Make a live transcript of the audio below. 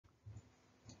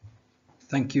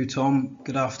Thank you, Tom.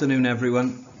 Good afternoon,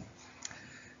 everyone.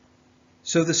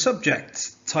 So the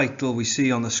subject title we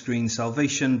see on the screen,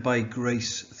 Salvation by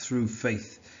Grace Through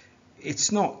Faith.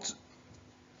 It's not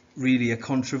really a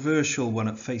controversial one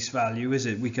at face value, is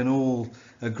it? We can all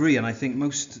agree, and I think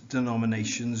most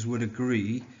denominations would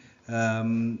agree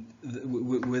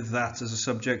with that as a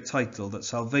subject title, that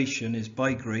salvation is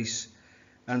by grace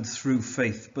and through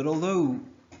faith. But although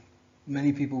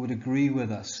many people would agree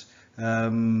with us,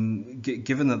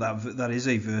 given that is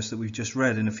a verse that we've just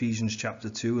read in Ephesians chapter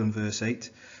 2 and verse 8,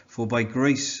 for by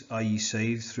grace are ye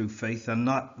saved through faith, and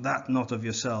that not of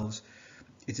yourselves,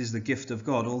 it is the gift of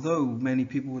God. Although many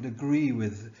people would agree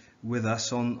with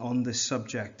us on this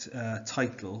subject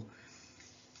title,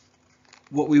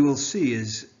 what we will see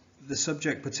is the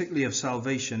subject, particularly of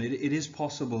salvation, it is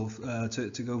possible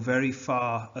to go very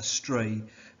far astray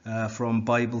from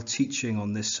Bible teaching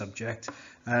on this subject,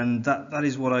 and that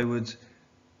is what I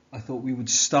thought we would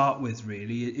start with,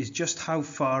 really, is just how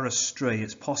far astray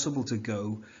it's possible to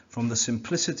go from the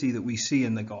simplicity that we see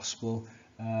in the gospel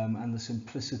and the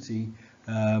simplicity,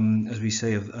 as we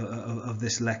say, of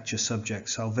this lecture subject,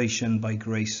 salvation by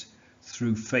grace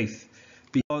through faith.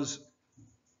 Because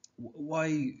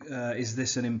why is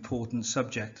this an important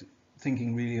subject?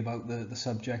 Thinking really about the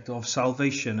subject of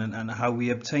salvation and how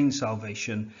we obtain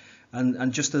salvation.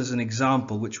 And just as an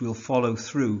example, which we'll follow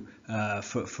through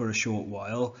for a short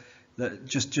while, that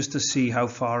just to see how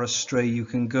far astray you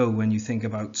can go when you think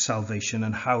about salvation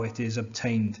and how it is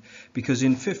obtained. Because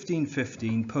in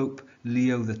 1515, Pope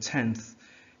Leo X,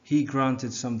 he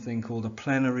granted something called a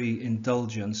plenary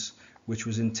indulgence, which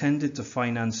was intended to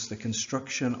finance the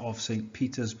construction of St.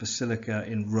 Peter's Basilica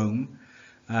in Rome.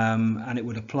 And it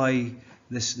would apply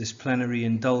this plenary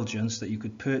indulgence that you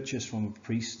could purchase from a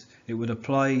priest. It would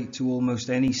apply to almost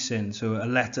any sin. So a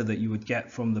letter that you would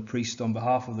get from the priest on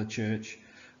behalf of the church,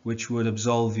 which would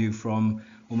absolve you from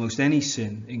almost any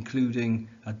sin, including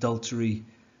adultery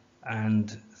and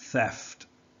theft.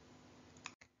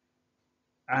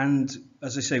 And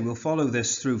as I say, we'll follow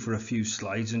this through for a few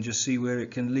slides and just see where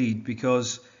it can lead,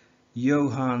 because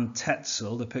Johann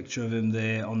Tetzel, the picture of him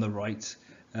there on the right,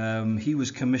 he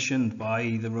was commissioned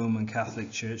by the Roman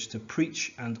Catholic Church to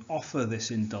preach and offer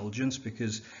this indulgence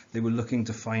because they were looking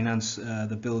to finance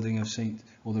the building of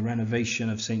the renovation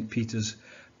of St. Peter's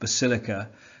Basilica.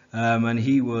 And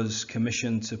he was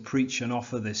commissioned to preach and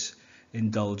offer this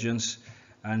indulgence.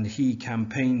 And he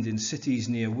campaigned in cities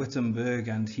near Wittenberg,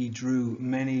 and he drew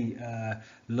many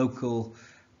local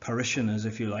parishioners,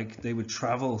 if you like. They would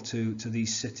travel to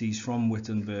these cities from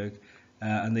Wittenberg,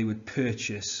 and they would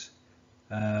purchase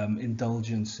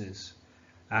indulgences.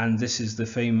 And this is the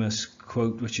famous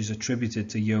quote which is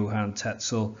attributed to Johann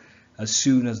Tetzel: "As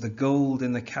soon as the gold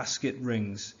in the casket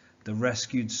rings, the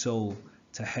rescued soul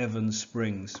to heaven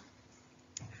springs."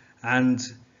 And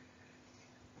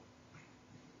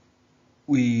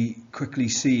we quickly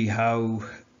see how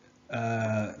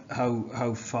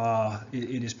far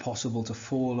it is possible to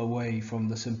fall away from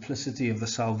the simplicity of the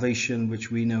salvation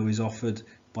which we know is offered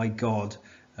by God,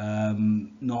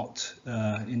 indeed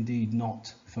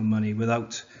not for money,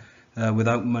 without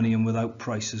money and without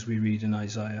price, as we read in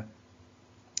Isaiah.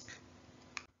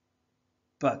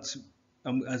 But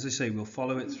as I say, we'll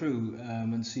follow it through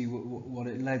and see what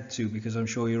it led to, because I'm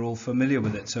sure you're all familiar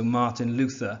with it. So Martin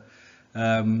Luther,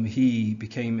 he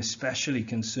became especially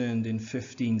concerned in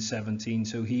 1517.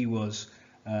 So he was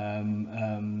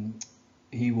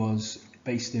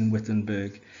based in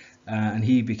Wittenberg, and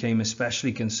he became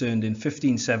especially concerned in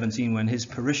 1517 when his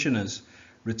parishioners,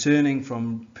 returning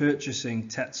from purchasing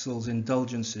Tetzel's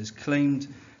indulgences, claimed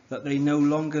that they no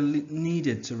longer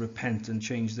needed to repent and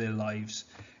change their lives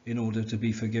in order to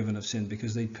be forgiven of sin,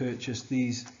 because they purchased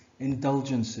these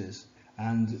indulgences.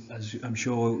 And as I'm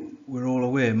sure we're all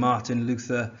aware, Martin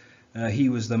Luther, he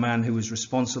was the man who was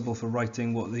responsible for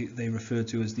writing what they refer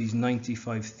to as these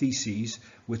 95 Theses,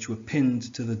 which were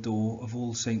pinned to the door of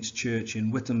All Saints Church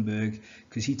in Wittenberg,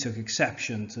 because he took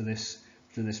exception to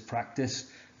this practice.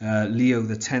 Leo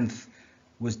X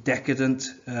was decadent.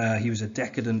 He was a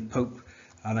decadent pope,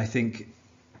 and I think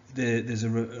there's a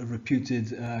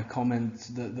reputed comment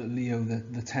that Leo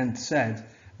X said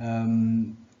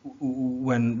when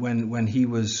he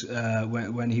was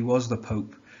the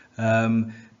Pope,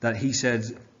 that he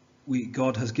said,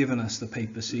 God has given us the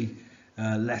papacy,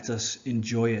 let us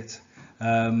enjoy it.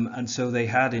 And so they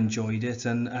had enjoyed it,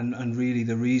 and really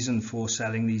the reason for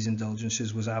selling these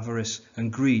indulgences was avarice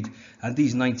and greed. And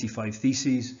these 95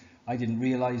 Theses I didn't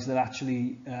realise that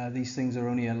actually these things are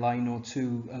only a line or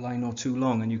two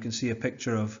long, and you can see a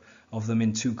picture of them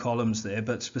in 2 columns there.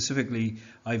 But specifically,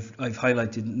 I've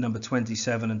highlighted number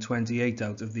 27 and 28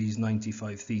 out of these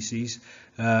 95 theses.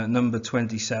 Number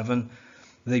 27,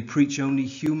 they preach only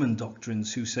human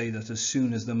doctrines who say that as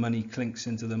soon as the money clinks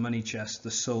into the money chest,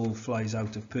 the soul flies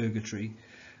out of purgatory.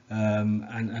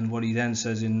 And what he then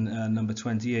says in number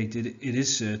 28, it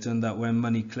is certain that when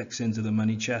money clicks into the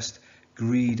money chest,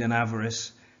 greed and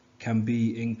avarice can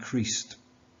be increased.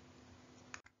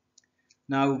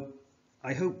 Now,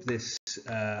 I hope this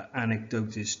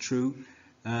anecdote is true,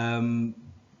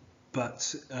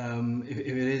 but if it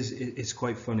is, it's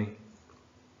quite funny.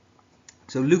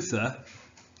 So Luther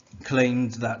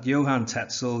claimed that Johann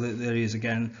Tetzel, there he is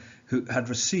again, who had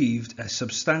received a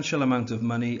substantial amount of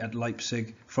money at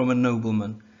Leipzig from a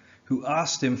nobleman who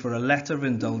asked him for a letter of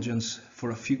indulgence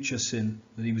for a future sin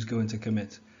that he was going to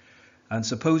commit. And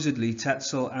supposedly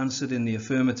Tetzel answered in the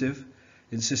affirmative,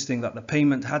 insisting that the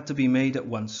payment had to be made at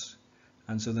once.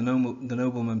 And so the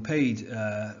nobleman paid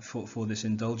for this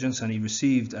indulgence, and he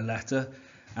received a letter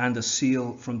and a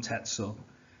seal from Tetzel.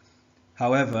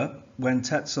 However, when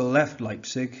Tetzel left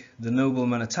Leipzig, the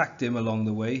nobleman attacked him along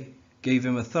the way, gave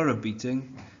him a thorough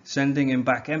beating, sending him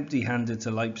back empty-handed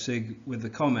to Leipzig with the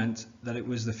comment that it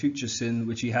was the future sin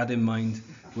which he had in mind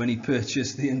when he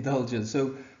purchased the indulgence.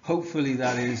 So hopefully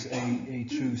that is a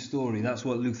true story. That's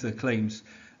what Luther claims.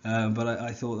 But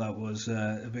I thought that was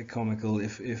a bit comical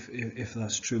if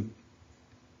that's true.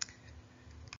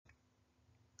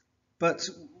 But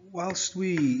whilst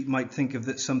we might think of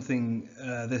that something,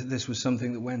 this was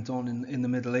something that went on in the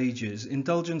Middle Ages,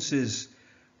 indulgences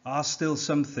are still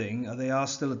something. They are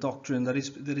still a doctrine that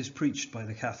is preached by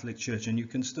the Catholic Church, and you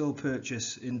can still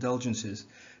purchase indulgences.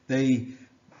 They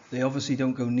obviously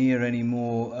don't go near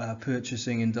anymore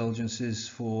purchasing indulgences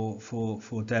for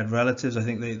dead relatives. I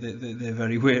think they're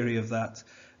very wary of that.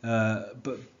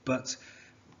 But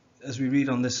as we read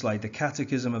on this slide, the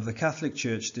Catechism of the Catholic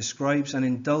Church describes an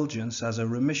indulgence as a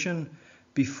remission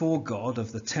before God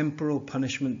of the temporal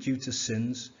punishment due to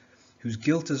sins, whose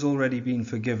guilt has already been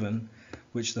forgiven,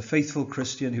 which the faithful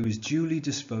Christian who is duly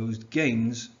disposed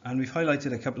gains. And we've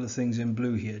highlighted a couple of things in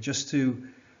blue here, just to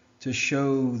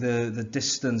show the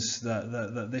distance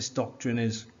that this doctrine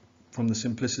is from the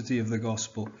simplicity of the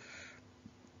gospel.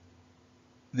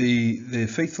 The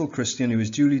faithful Christian who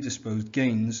is duly disposed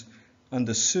gains,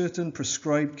 under certain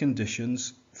prescribed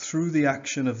conditions, through the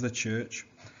action of the church.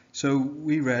 So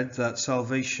we read that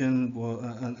salvation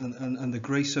and the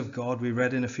grace of God, we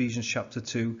read in Ephesians chapter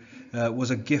 2,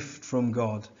 was a gift from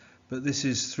God. But this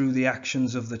is through the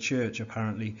actions of the church,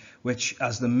 apparently, which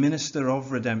as the minister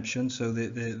of redemption, so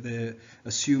they're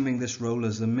assuming this role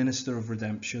as the minister of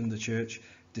redemption, the church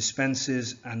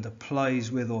dispenses and applies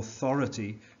with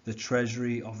authority the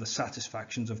treasury of the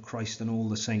satisfactions of Christ and all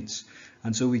the saints.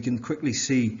 And so we can quickly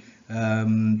see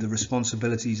the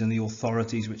responsibilities and the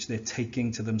authorities which they're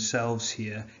taking to themselves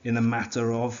here in the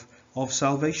matter of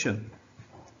salvation.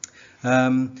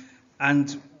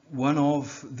 And one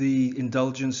of the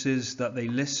indulgences that they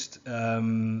list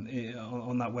on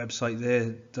that website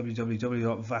there,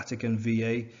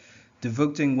 www.vaticanva,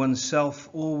 devoting oneself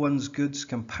or one's goods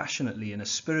compassionately in a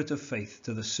spirit of faith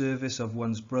to the service of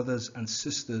one's brothers and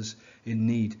sisters in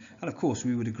need. And of course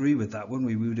we would agree with that, wouldn't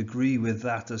we? We would agree with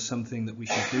that as something that we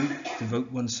should do,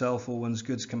 devote oneself or one's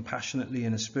goods compassionately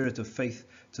in a spirit of faith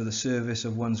to the service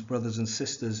of one's brothers and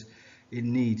sisters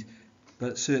in need.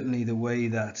 But certainly the way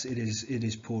that it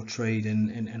is portrayed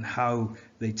in how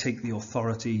they take the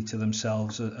authority to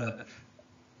themselves,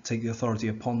 take the authority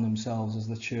upon themselves as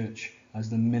the church, as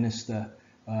the minister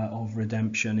of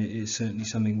redemption, it is certainly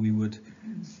something we would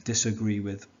disagree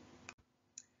with.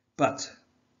 But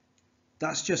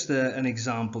that's just an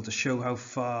example to show how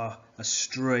far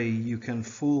astray you can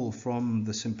fall from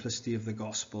the simplicity of the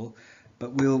gospel.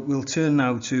 But we'll turn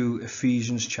now to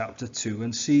Ephesians chapter 2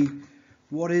 and see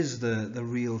what is the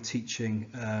real teaching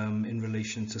in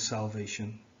relation to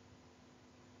salvation.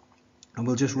 And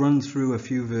we'll just run through a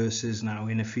few verses now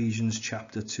in Ephesians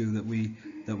chapter 2 that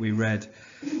we read.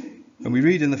 And we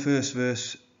read in the first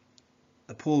verse,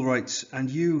 Paul writes, "And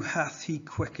you hath he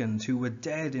quickened, who were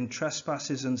dead in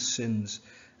trespasses and sins."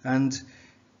 And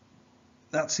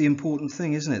that's the important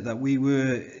thing, isn't it? That we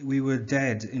were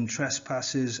dead in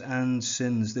trespasses and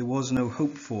sins. There was no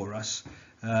hope for us.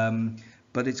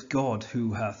 But it's God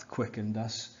who hath quickened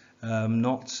us.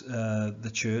 Not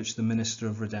the church, the minister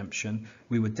of redemption.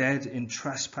 We were dead in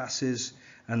trespasses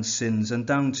and sins. And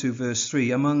down to verse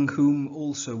 3, among whom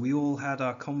also we all had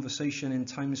our conversation in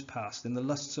times past, in the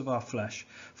lusts of our flesh,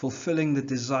 fulfilling the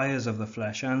desires of the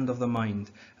flesh and of the mind,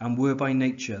 and were by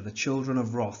nature the children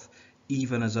of wrath,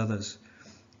 even as others.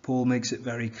 Paul makes it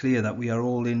very clear that we are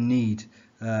all in need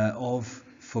of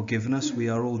forgiveness. We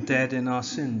are all dead in our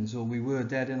sins, or we were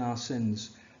dead in our sins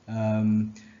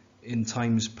in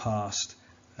times past.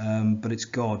 But it's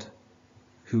God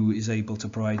who is able to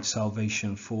provide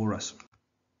salvation for us.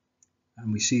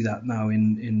 And we see that now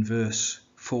in verse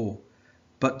 4.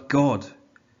 But God,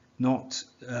 not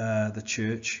the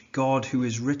church, God who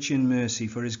is rich in mercy,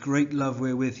 for his great love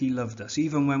wherewith he loved us,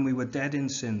 even when we were dead in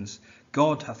sins,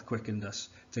 God hath quickened us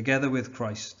together with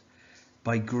Christ.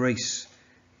 By grace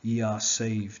ye are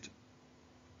saved.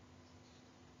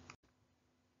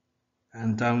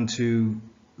 And down to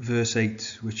verse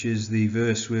 8, which is the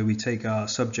verse where we take our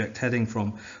subject heading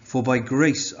from. For by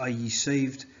grace are ye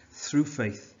saved through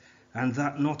faith, and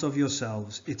that not of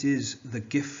yourselves. It is the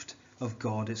gift of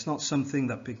God. It's not something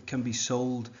that can be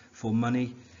sold for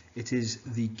money. It is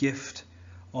the gift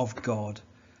of God,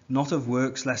 not of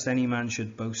works, lest any man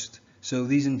should boast. So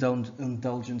these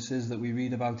indulgences that we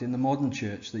read about in the modern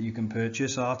church that you can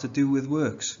purchase are to do with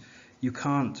works. You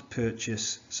can't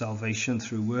purchase salvation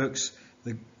through works.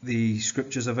 The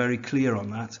scriptures are very clear on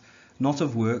that. Not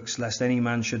of works, lest any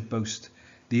man should boast.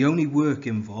 The only work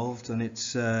involved, and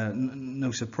it's no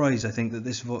surprise, I think, that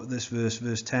this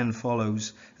verse 10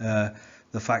 follows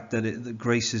the fact that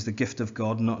grace is the gift of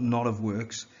God, not of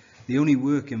works. The only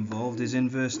work involved is in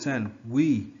verse 10.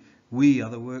 We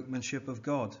are the workmanship of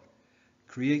God,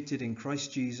 created in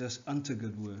Christ Jesus unto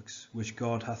good works, which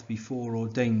God hath before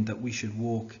ordained that we should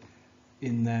walk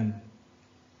in them.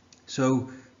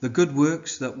 So the good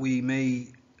works that we may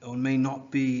or may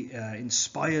not be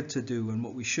inspired to do, and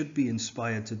what we should be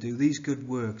inspired to do, these good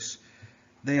works,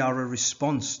 they are a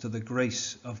response to the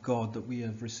grace of God that we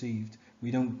have received. We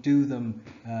don't do them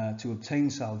to obtain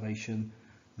salvation.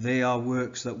 They are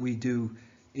works that we do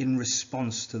in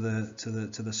response to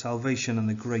the salvation and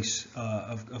the grace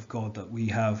of God that we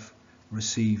have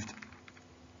received.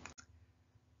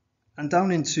 And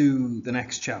down into the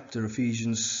next chapter,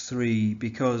 Ephesians 3,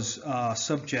 because our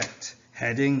subject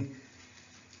heading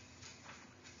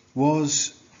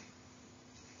was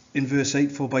in verse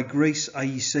 8, for by grace are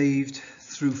ye saved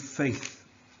through faith.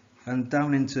 And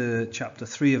down into chapter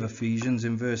 3 of Ephesians,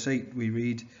 in verse 8, we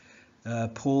read,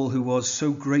 Paul, who was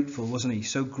so grateful, wasn't he?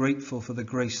 So grateful for the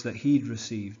grace that he'd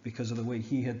received because of the way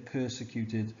he had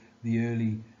persecuted the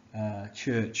early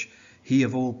church. He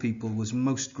of all people was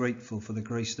most grateful for the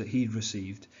grace that he'd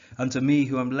received. Unto me,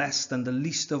 who am less than the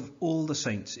least of all the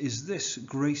saints, is this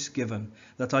grace given,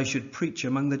 that I should preach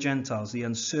among the Gentiles the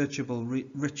unsearchable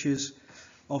riches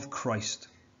of Christ.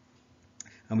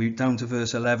 And we down to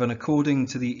verse 11, according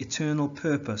to the eternal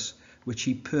purpose which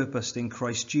he purposed in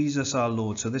Christ Jesus our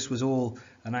Lord. So this was all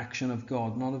an action of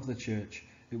God, not of the church.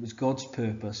 It was God's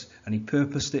purpose, and he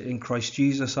purposed it in Christ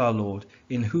Jesus our Lord,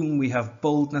 in whom we have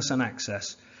boldness and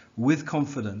access with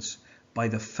confidence by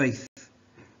the faith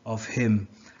of him.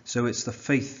 So it's the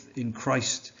faith in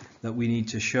Christ that we need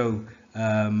to show,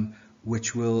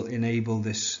 which will enable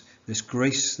this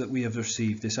grace that we have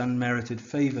received, this unmerited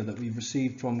favour that we've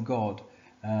received from God,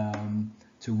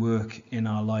 to work in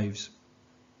our lives.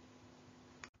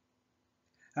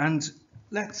 And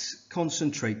let's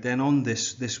concentrate then on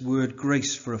this word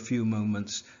grace for a few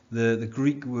moments. The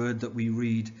Greek word that we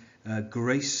read,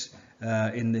 grace,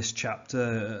 in this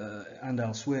chapter and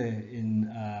elsewhere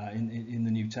in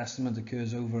the New Testament,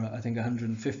 occurs over, I think,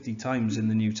 150 times in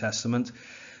the New Testament.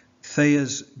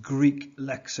 Thayer's Greek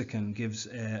lexicon gives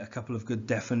a couple of good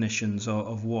definitions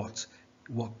of what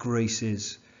grace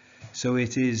is. So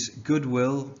it is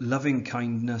goodwill, loving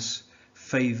kindness,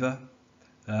 favour,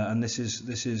 and this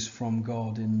is from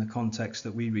God in the context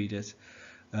that we read it.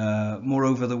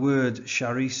 Moreover, the word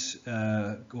charis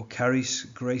or charis,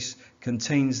 grace,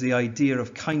 contains the idea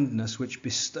of kindness which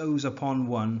bestows upon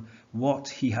one what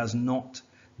he has not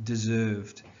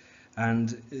deserved. And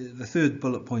the third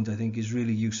bullet point, I think, is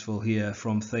really useful here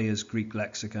from Thayer's Greek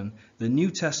lexicon. The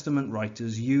New Testament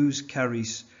writers use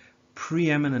charis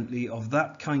preeminently of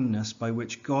that kindness by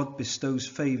which God bestows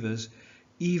favours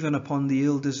even upon the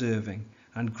ill-deserving,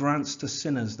 and grants to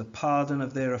sinners the pardon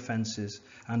of their offences,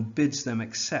 and bids them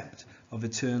accept of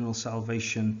eternal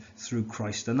salvation through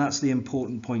Christ. And that's the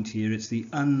important point here. It's the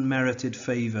unmerited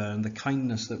favour and the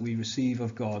kindness that we receive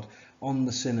of God on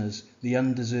the sinners, the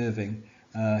undeserving.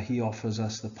 He offers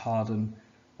us the pardon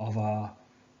of our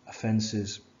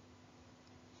offences.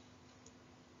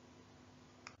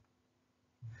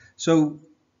 So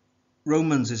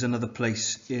Romans is another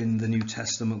place in the New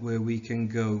Testament where we can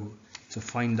go to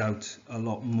find out a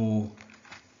lot more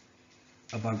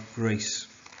about grace.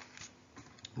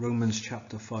 Romans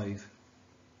chapter 5.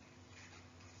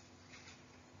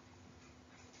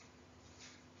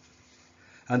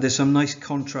 And there's some nice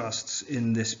contrasts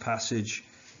in this passage,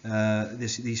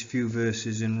 these few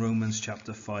verses in Romans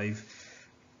chapter 5,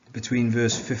 between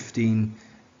verse 15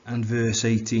 and verse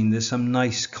 18. There's some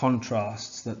nice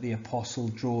contrasts that the apostle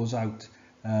draws out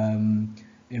in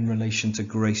relation to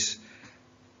grace.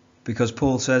 Because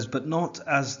Paul says, but not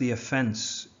as the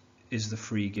offence is the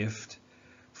free gift.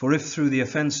 For if through the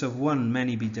offence of one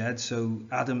many be dead, so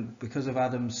because of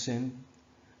Adam's sin,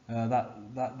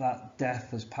 that death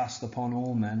has passed upon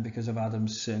all men because of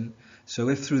Adam's sin. So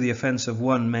if through the offence of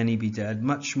one many be dead,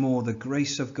 much more the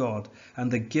grace of God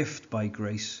and the gift by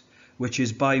grace, which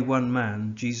is by one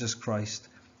man, Jesus Christ,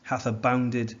 hath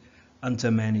abounded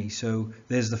unto many. So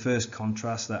there's the first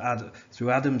contrast, that through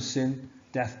Adam's sin,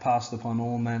 death passed upon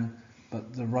all men,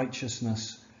 but the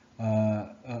righteousness,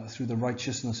 through the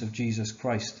righteousness of Jesus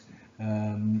Christ,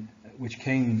 which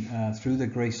came through the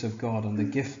grace of God and the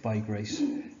gift by grace,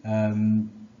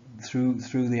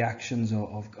 through the actions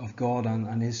of God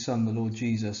and his Son, the Lord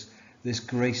Jesus, this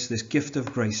grace, this gift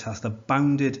of grace hath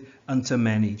abounded unto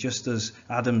many, just as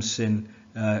Adam's sin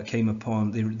came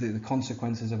upon, the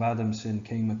consequences of Adam's sin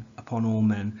came upon all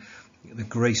men. The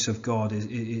grace of God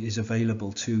is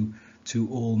available to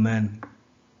all men.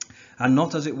 And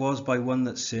not as it was by one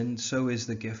that sinned, so is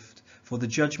the gift. For the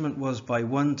judgment was by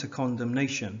one to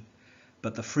condemnation,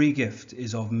 but the free gift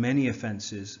is of many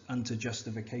offences unto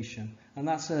justification. And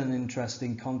that's an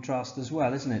interesting contrast as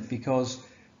well, isn't it? Because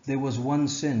there was one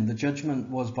sin. The judgment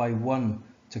was by one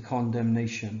to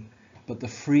condemnation, but the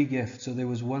free gift, so there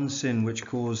was one sin which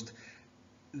caused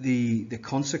the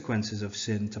consequences of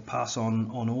sin to pass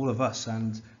on all of us.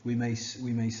 And we may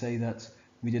say that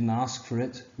we didn't ask for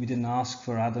it. We didn't ask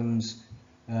for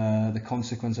the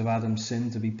consequence of Adam's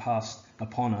sin to be passed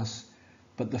upon us.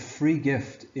 But the free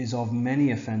gift is of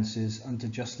many offences unto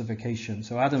justification.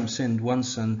 So Adam sinned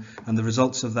once, and the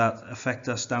results of that affect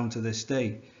us down to this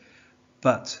day.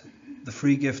 But the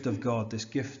free gift of God, this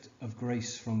gift of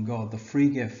grace from God, the free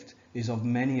gift is of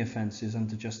many offences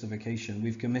unto justification.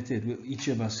 Each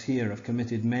of us here have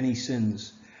committed many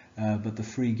sins, but the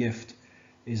free gift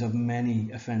is of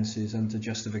many offences unto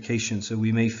justification. So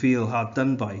we may feel hard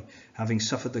done by, having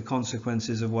suffered the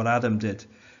consequences of what Adam did.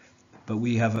 But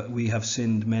we have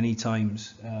sinned many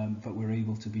times, but we're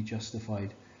able to be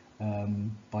justified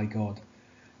by God.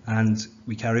 And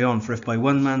we carry on. For if by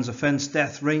one man's offence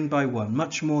death reigned by one,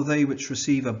 much more they which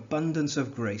receive abundance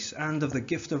of grace and of the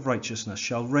gift of righteousness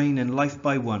shall reign in life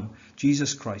by one,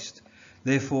 Jesus Christ.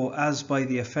 Therefore, as by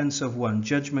the offence of one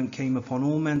judgment came upon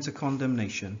all men to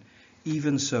condemnation,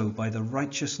 even so by the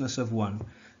righteousness of one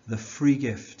the free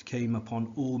gift came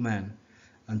upon all men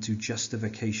unto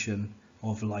justification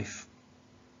of life.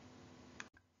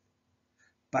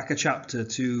 Back a chapter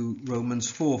to Romans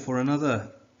 4 for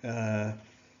another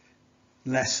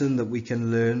lesson that we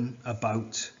can learn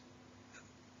about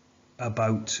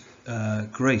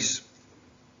grace.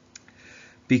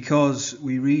 Because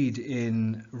we read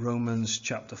in Romans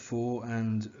chapter 4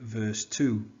 and verse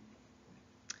 2,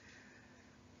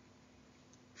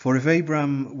 for if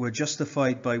Abraham were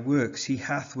justified by works, he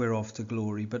hath whereof to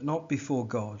glory, but not before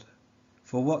God.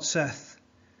 For what saith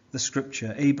the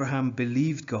scripture? Abraham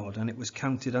believed God, and it was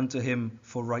counted unto him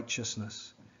for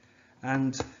righteousness.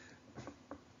 And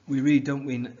we read, don't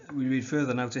we? We read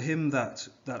further, now to him that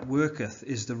worketh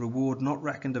is the reward not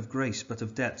reckoned of grace, but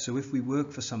of debt. So if we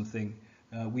work for something,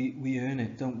 we earn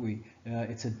it, don't we?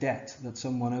 It's a debt that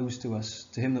someone owes to us.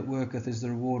 To him that worketh is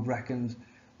the reward reckoned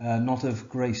not of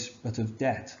grace, but of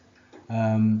debt.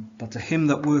 But to him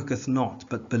that worketh not,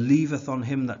 but believeth on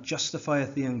him that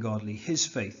justifieth the ungodly, his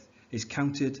faith is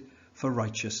counted for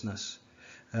righteousness.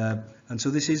 And so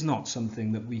this is not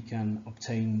something that we can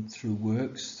obtain through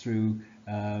works, through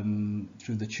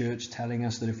the church telling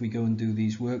us that if we go and do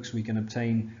these works we can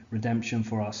obtain redemption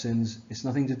for our sins. It's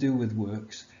nothing to do with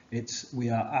works. We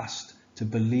are asked to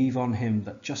believe on him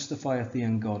that justifieth the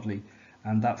ungodly,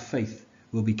 and that faith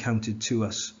will be counted to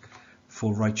us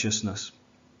for righteousness.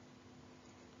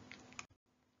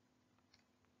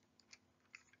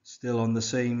 Still on the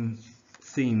same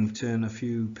theme, turn a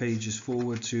few pages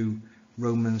forward to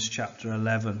Romans chapter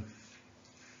 11.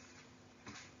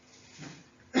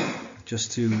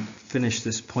 Just to finish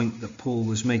this point that Paul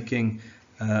was making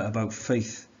about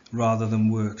faith rather than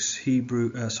works.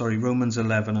 Romans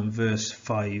 11 and verse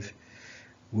 5.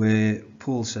 where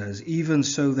Paul says, "Even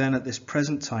so then at this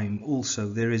present time also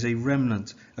there is a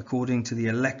remnant according to the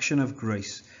election of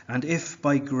grace. And if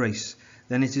by grace,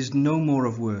 then it is no more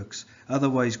of works.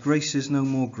 Otherwise grace is no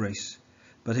more grace.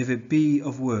 But if it be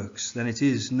of works, then it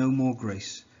is no more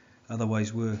grace.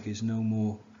 Otherwise work is no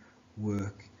more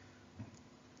work."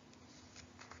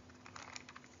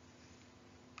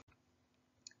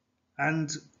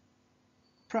 And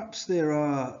perhaps there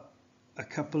are a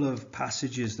couple of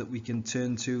passages that we can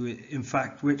turn to, in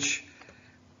fact, which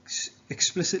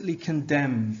explicitly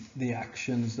condemn the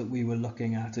actions that we were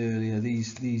looking at earlier,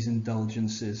 these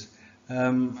indulgences.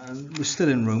 And we're still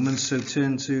in Romans, so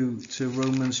turn to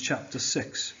Romans chapter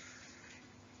 6.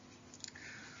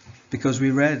 Because we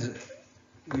read,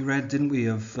 didn't we,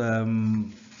 of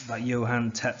that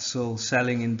Johann Tetzel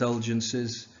selling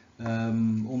indulgences,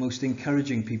 almost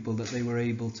encouraging people that they were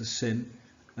able to sin.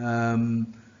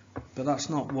 But that's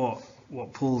not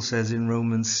what Paul says in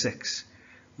Romans 6.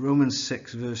 Romans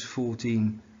 6 verse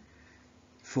 14.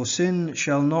 "For sin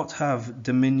shall not have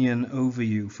dominion over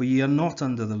you, for ye are not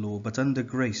under the law, but under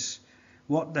grace.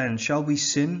 What then? Shall we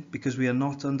sin because we are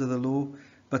not under the law,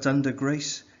 but under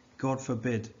grace? God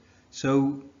forbid."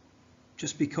 So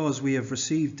just because we have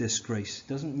received this grace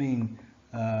doesn't mean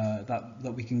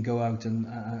that we can go out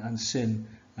and sin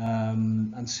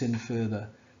further.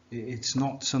 It's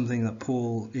not something that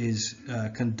Paul is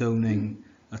condoning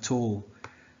at all.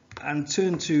 And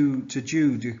turn to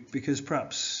Jude, because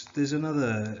perhaps there's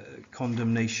another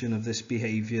condemnation of this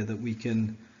behaviour that we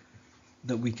can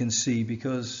see,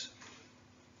 because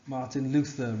Martin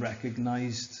Luther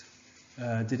recognised,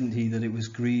 didn't he, that it was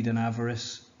greed and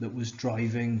avarice that was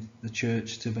driving the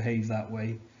church to behave that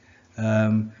way.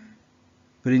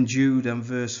 But in Jude and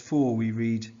verse 4 we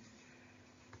read,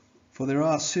 "For there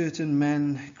are certain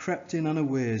men crept in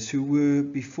unawares, who were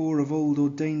before of old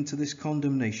ordained to this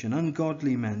condemnation,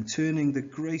 ungodly men, turning the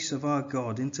grace of our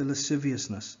God into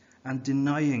lasciviousness, and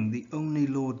denying the only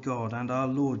Lord God and our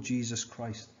Lord Jesus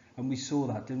Christ." And we saw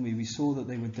that, didn't we? We saw that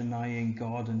they were denying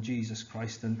God and Jesus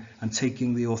Christ and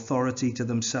taking the authority to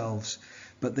themselves.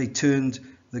 But they turned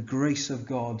the grace of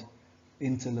God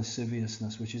into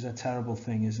lasciviousness, which is a terrible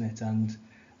thing, isn't it? And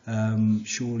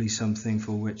surely something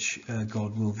for which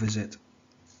God will visit.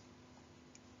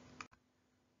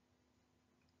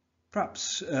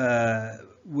 Perhaps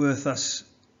worth us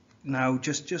now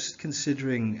just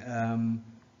considering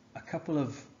a couple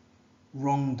of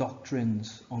wrong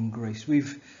doctrines on grace.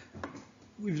 We've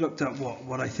looked at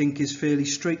what I think is fairly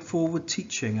straightforward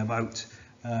teaching about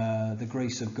the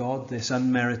grace of God, this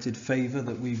unmerited favour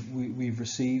that we've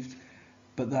received,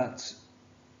 but that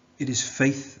it is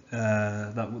faith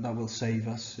that will save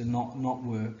us, and not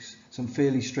works. Some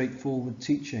fairly straightforward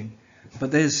teaching.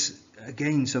 But there's,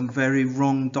 again, some very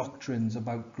wrong doctrines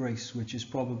about grace, which is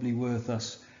probably worth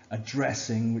us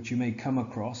addressing, which you may come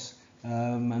across,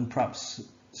 and perhaps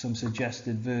some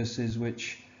suggested verses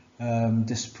which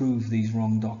disprove these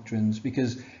wrong doctrines.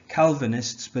 Because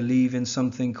Calvinists believe in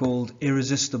something called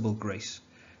irresistible grace,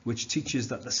 which teaches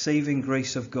that the saving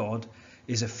grace of God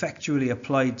is effectually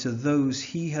applied to those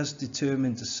he has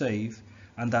determined to save,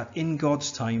 and that in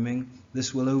God's timing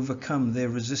this will overcome their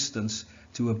resistance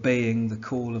to obeying the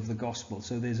call of the gospel.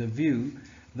 So there's a view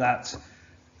that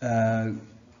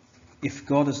if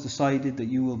God has decided that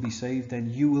you will be saved,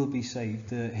 then you will be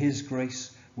saved. His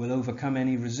grace will overcome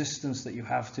any resistance that you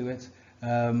have to it.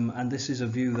 And this is a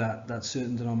view that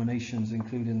certain denominations,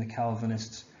 including the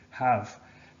Calvinists, have.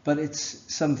 But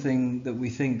it's something that we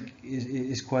think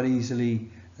is quite easily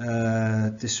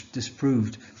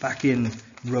disproved. Back in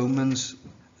Romans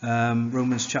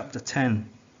chapter 10.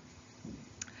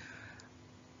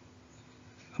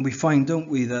 And we find, don't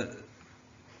we, that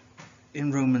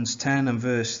in Romans 10 and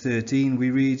verse 13 we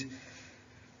read,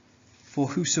 "For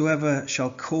whosoever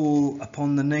shall call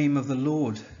upon the name of the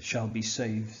Lord shall be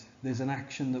saved." There's an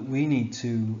action that we need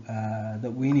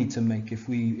to make if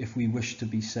we wish to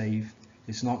be saved.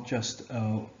 It's not just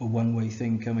a one-way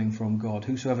thing coming from God.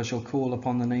 "Whosoever shall call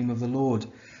upon the name of the Lord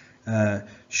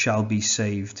shall be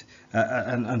saved."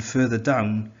 And further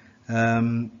down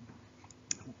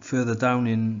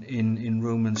in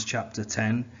Romans chapter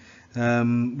 10,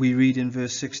 we read in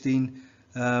verse 16,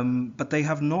 "But they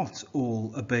have not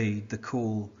all obeyed the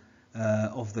call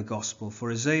of the gospel.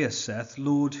 For Isaiah saith,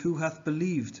 Lord, who hath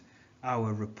believed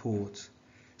our report?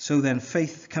 So then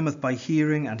faith cometh by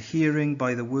hearing, and hearing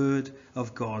by the word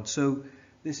of God." So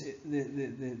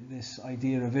this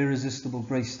idea of irresistible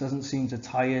grace doesn't seem to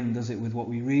tie in, does it, with what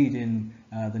we read in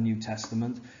the New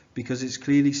Testament, because it's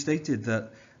clearly stated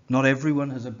that not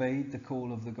everyone has obeyed the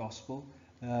call of the gospel.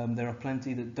 There are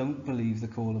plenty that don't believe the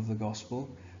call of the gospel.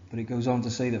 But it goes on to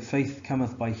say that faith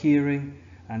cometh by hearing,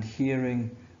 and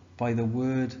hearing by the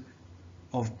word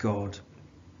of God.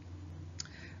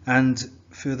 And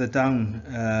further down,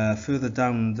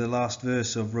 the last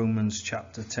verse of Romans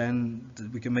chapter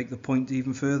 10, we can make the point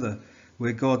even further,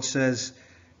 where God says,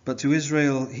 "But to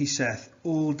Israel he saith,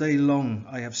 all day long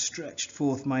I have stretched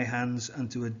forth my hands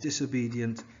unto a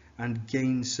disobedient and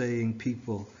gainsaying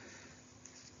people."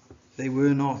 They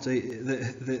were not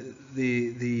the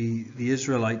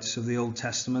Israelites of the Old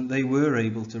Testament. They were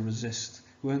able to resist,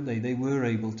 weren't they? They were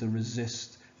able to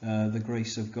resist the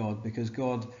grace of God, because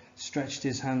God stretched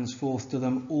his hands forth to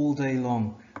them all day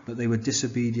long, but they were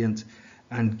disobedient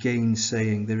and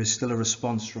gainsaying. There is still a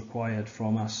response required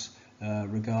from us,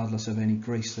 regardless of any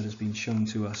grace that has been shown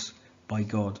to us by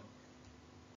God.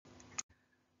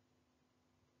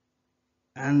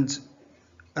 And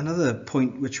another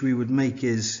point which we would make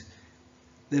is,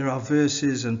 there are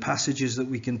verses and passages that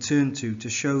we can turn to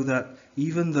show that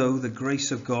even though the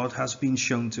grace of God has been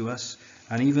shown to us,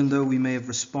 and even though we may have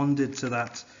responded to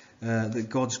that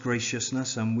God's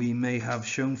graciousness, and we may have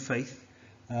shown faith,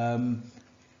 it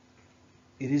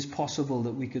is possible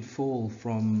that we could fall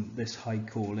from this high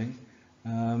calling.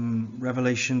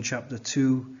 Revelation chapter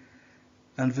 2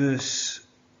 and verse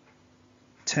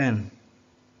 10,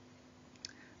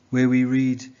 where we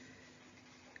read,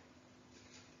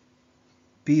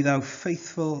 "Be thou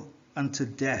faithful unto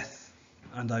death,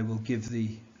 and I will give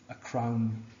thee a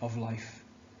crown of life."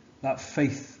 That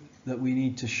faith that we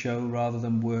need to show rather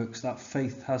than works, that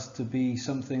faith has to be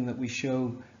something that we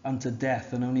show unto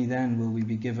death, and only then will we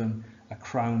be given a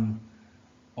crown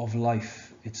of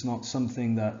life. It's not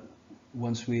something that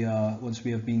once we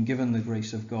have been given the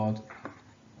grace of God,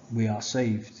 we are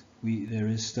saved. There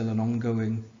is still an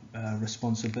ongoing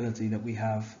responsibility that we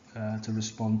have to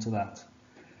respond to that.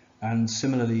 And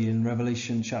similarly in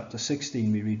Revelation chapter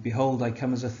 16 we read, "Behold, I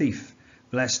come as a thief.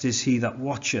 Blessed is he that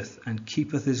watcheth and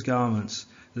keepeth his garments,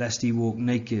 lest he walk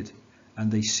naked,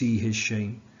 and they see his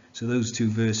shame." So those two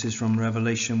verses from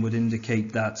Revelation would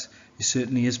indicate that it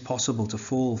certainly is possible to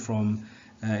fall from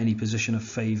any position of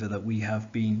favour that we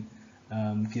have been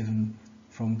given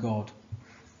from God.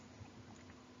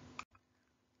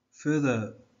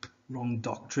 Further wrong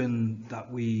doctrine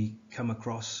that we come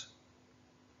across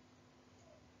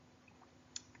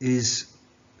is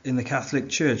in the Catholic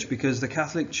Church, because the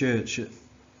Catholic Church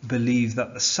believe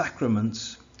that the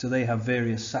sacraments, so they have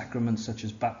various sacraments such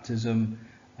as baptism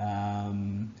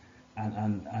and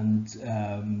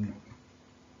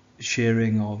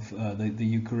sharing of the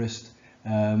Eucharist,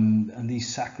 and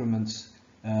these sacraments,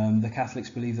 the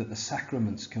Catholics believe that the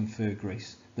sacraments confer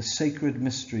grace. The sacred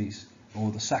mysteries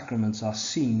or the sacraments are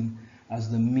seen as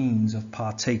the means of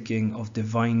partaking of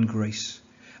divine grace.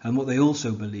 And what they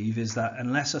also believe is that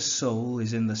unless a soul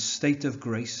is in the state of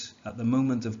grace at the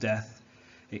moment of death,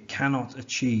 it cannot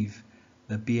achieve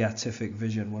the beatific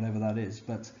vision, whatever that is.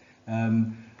 But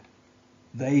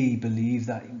they believe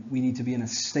that we need to be in a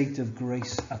state of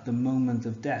grace at the moment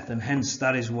of death, and hence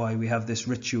that is why we have this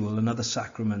ritual, another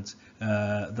sacrament,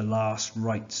 the last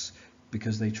rites,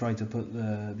 because they try to put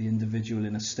the individual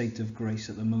in a state of grace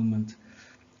at the moment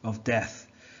of death.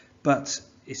 But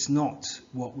it's not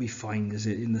what we find, is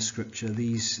it, in the scripture.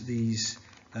 These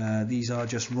are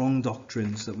just wrong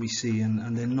doctrines that we see,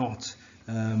 and they're not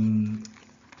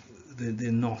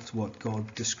what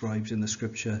God describes in the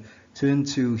scripture. Turn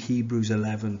to Hebrews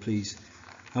 11, please,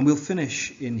 and we'll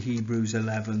finish in Hebrews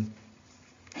 11.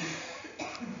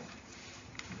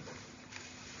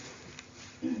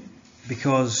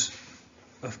 Because,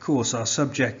 of course, our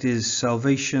subject is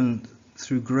salvation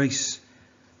through grace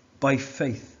by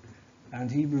faith. And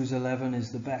Hebrews 11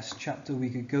 is the best chapter we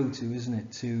could go to, isn't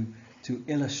it, to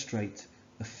illustrate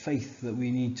the faith that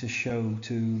we need to show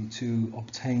to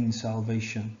obtain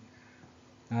salvation.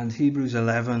 And Hebrews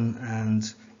 11,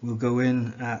 and we'll go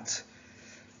in at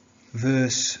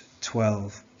verse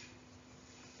 12.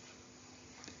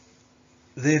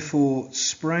 "Therefore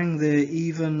sprang there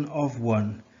even of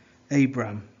one,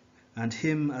 Abram, and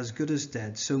him as good as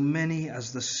dead, so many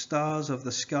as the stars of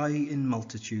the sky in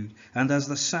multitude, and as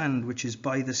the sand which is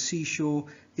by the seashore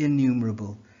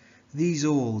innumerable. These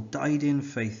all died in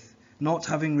faith, not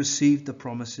having received the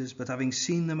promises, but having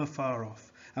seen them afar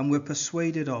off, and were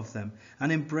persuaded of them,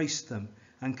 and embraced them,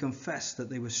 and confessed that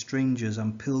they were strangers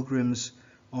and pilgrims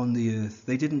on the earth."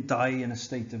 They didn't die in a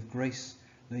state of grace,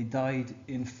 they died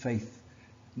in faith,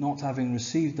 not having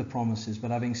received the promises,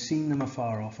 but having seen them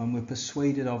afar off, and were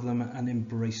persuaded of them and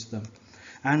embraced them.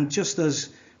 And just as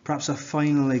perhaps a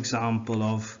final example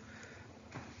of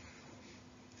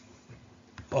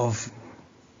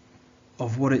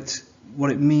what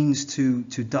it means to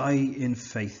die in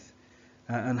faith,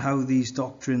 and how these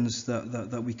doctrines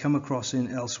that we come across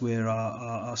in elsewhere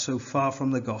are so far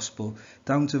from the gospel,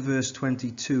 down to verse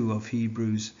 22 of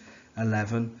Hebrews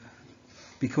 11,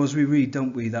 because we read,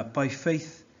 don't we, that by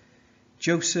faith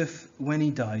Joseph, when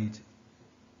he died,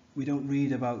 we don't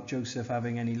read about Joseph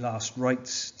having any last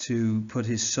rites to put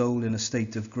his soul in a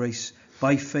state of grace.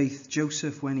 By faith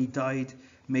Joseph, when he died,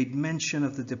 made mention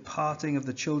of the departing of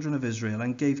the children of Israel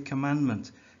and gave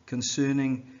commandment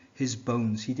concerning his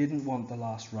bones. He didn't want the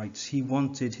last rites. He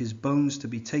wanted his bones to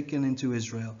be taken into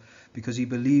Israel because he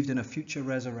believed in a future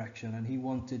resurrection, and he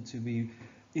wanted to be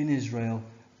in Israel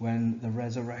when the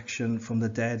resurrection from the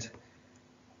dead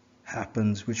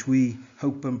happens, which we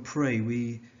hope and pray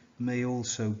we may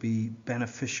also be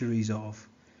beneficiaries of.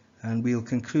 And we'll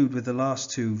conclude with the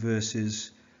last two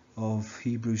verses of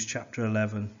Hebrews chapter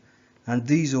 11. And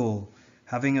these all,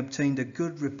 having obtained a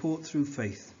good report through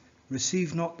faith,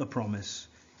 receive not the promise,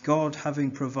 God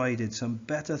having provided some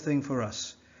better thing for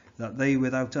us, that they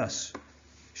without us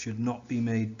should not be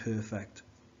made perfect.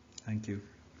 Thank you.